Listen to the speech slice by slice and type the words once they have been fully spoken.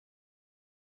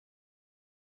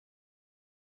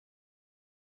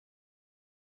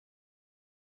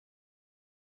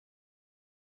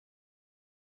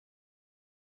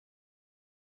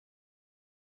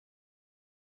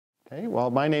Okay,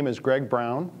 well, my name is Greg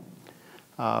Brown.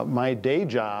 My day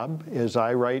job is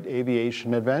I write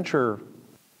aviation adventure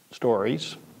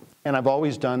stories, and I've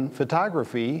always done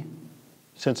photography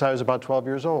since I was about 12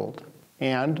 years old.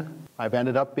 And I've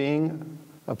ended up being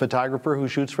a photographer who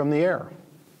shoots from the air.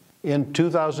 In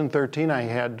 2013, I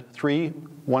had 3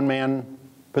 one-man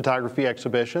photography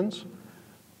exhibitions,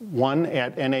 one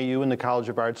at NAU in the College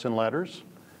of Arts and Letters,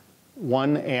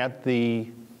 one at the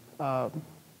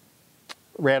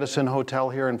Radisson Hotel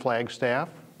here in Flagstaff,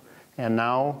 and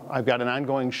now I've got an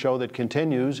ongoing show that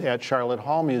continues at Charlotte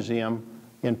Hall Museum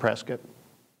in Prescott.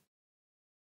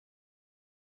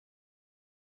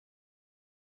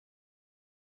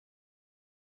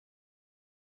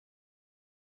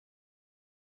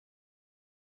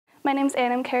 My name's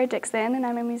Anna Cara Dixon, and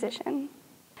I'm a musician.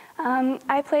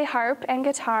 I play harp and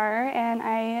guitar, and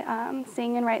I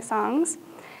sing and write songs.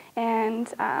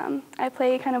 And I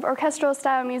play kind of orchestral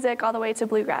style music all the way to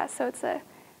bluegrass, so it's a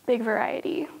big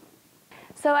variety.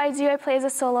 So I play as a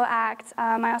solo act.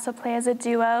 I also play as a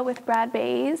duo with Brad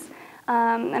Bays.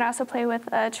 And I also play with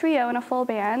a trio in a full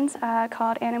band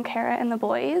called Anna Cara and the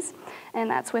Boys. And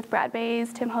that's with Brad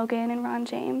Bays, Tim Hogan, and Ron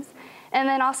James. And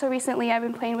then also recently I've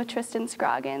been playing with Tristan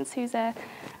Scroggins, who's a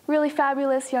really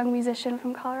fabulous young musician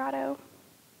from Colorado.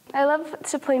 I love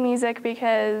to play music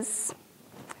because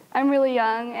I'm really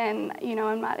young and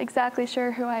I'm not exactly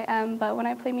sure who I am, but when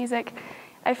I play music,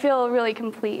 I feel really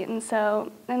complete. And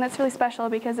that's really special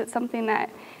because it's something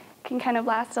that can kind of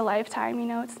last a lifetime,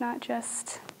 it's not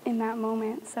just in that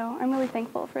moment. So I'm really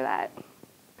thankful for that.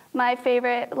 My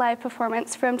favorite live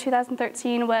performance from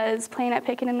 2013 was playing at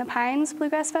Pickin' in the Pines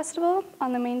Bluegrass Festival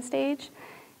on the main stage.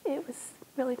 It was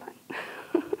really fun.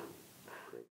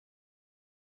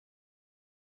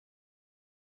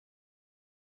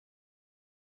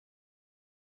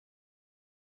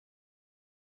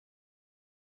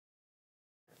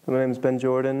 My name is Ben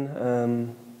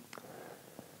Jordan.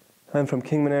 I'm from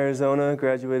Kingman, Arizona.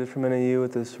 Graduated from NAU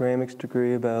with a ceramics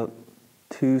degree about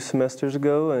 2 semesters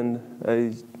ago, and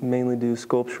I mainly do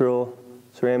sculptural,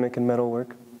 ceramic, and metal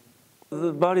work.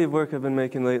 The body of work I've been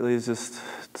making lately is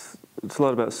it's a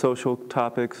lot about social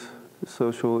topics,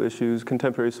 social issues,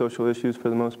 contemporary social issues for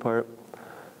the most part.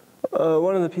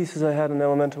 One of the pieces I had in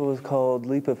elemental was called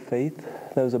Leap of Faith.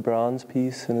 That was a bronze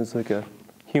piece, and it's like a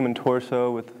human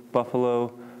torso with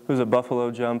buffalo. It was a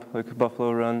buffalo jump, like a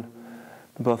buffalo run.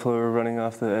 The buffalo were running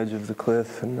off the edge of the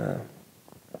cliff and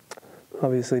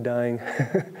obviously dying.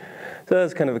 So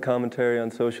that's kind of a commentary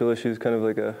on social issues, kind of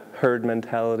like a herd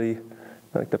mentality,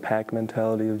 like the pack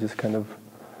mentality of just kind of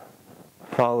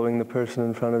following the person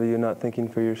in front of you, not thinking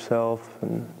for yourself,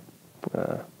 and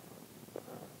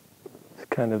it's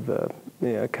kind of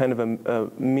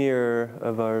a mirror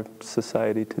of our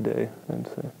society today, I'd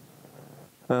say.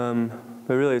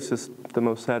 But really, it's just the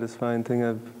most satisfying thing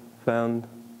I've found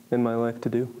in my life to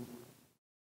do.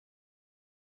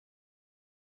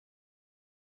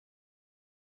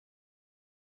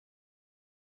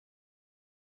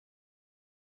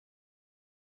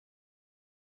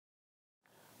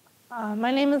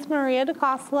 My name is Maria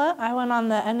DeCostola. I went on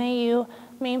the NAU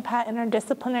Main Pat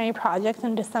Interdisciplinary Project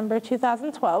in December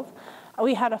 2012.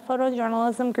 We had a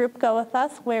photojournalism group go with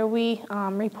us where we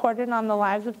reported on the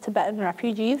lives of Tibetan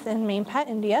refugees in Main Pat,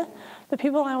 India. The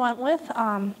people I went with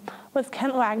was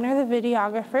Kent Wagner, the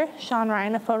videographer, Sean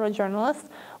Ryan, a photojournalist,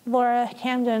 Laura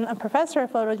Camden, a professor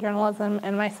of photojournalism,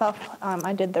 and myself,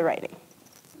 I did the writing.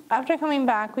 After coming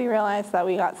back, we realized that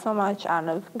we got so much out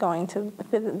of going to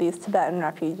visit these Tibetan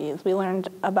refugees. We learned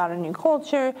about a new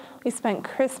culture. We spent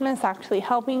Christmas actually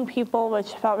helping people,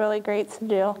 which felt really great to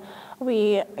do.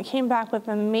 We came back with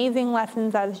amazing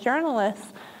lessons as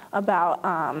journalists about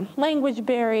language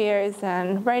barriers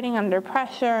and writing under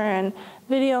pressure and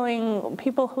videoing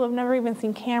people who have never even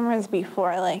seen cameras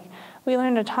before. We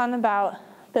learned a ton about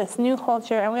this new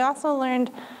culture, and we also learned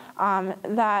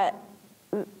that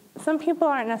some people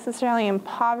aren't necessarily in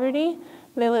poverty,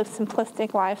 they live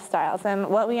simplistic lifestyles. And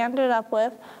what we ended up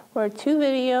with were 2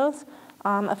 videos,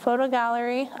 a photo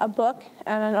gallery, a book,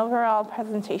 and an overall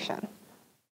presentation.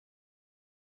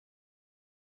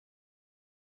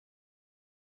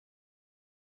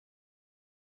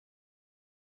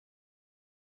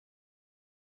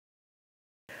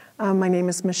 My name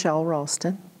is Michelle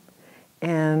Ralston,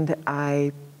 and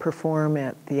I perform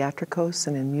at theatricals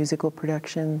and in musical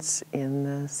productions in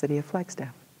the city of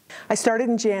Flagstaff. I started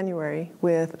in January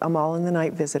with Amal and the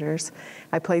Night Visitors.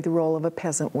 I played the role of a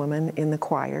peasant woman in the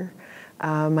choir.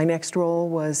 My next role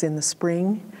was in the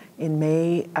spring. In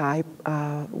May, I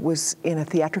was in a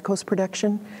theatricals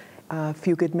production,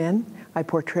 Few Good Men. I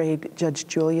portrayed Judge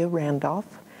Julia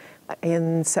Randolph.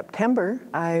 In September,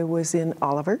 I was in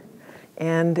Oliver.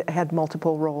 and had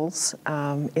multiple roles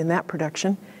in that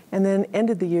production, and then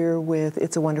ended the year with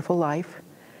It's a Wonderful Life,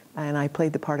 and I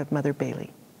played the part of Mother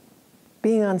Bailey.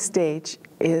 Being on stage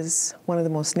is one of the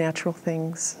most natural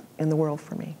things in the world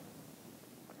for me.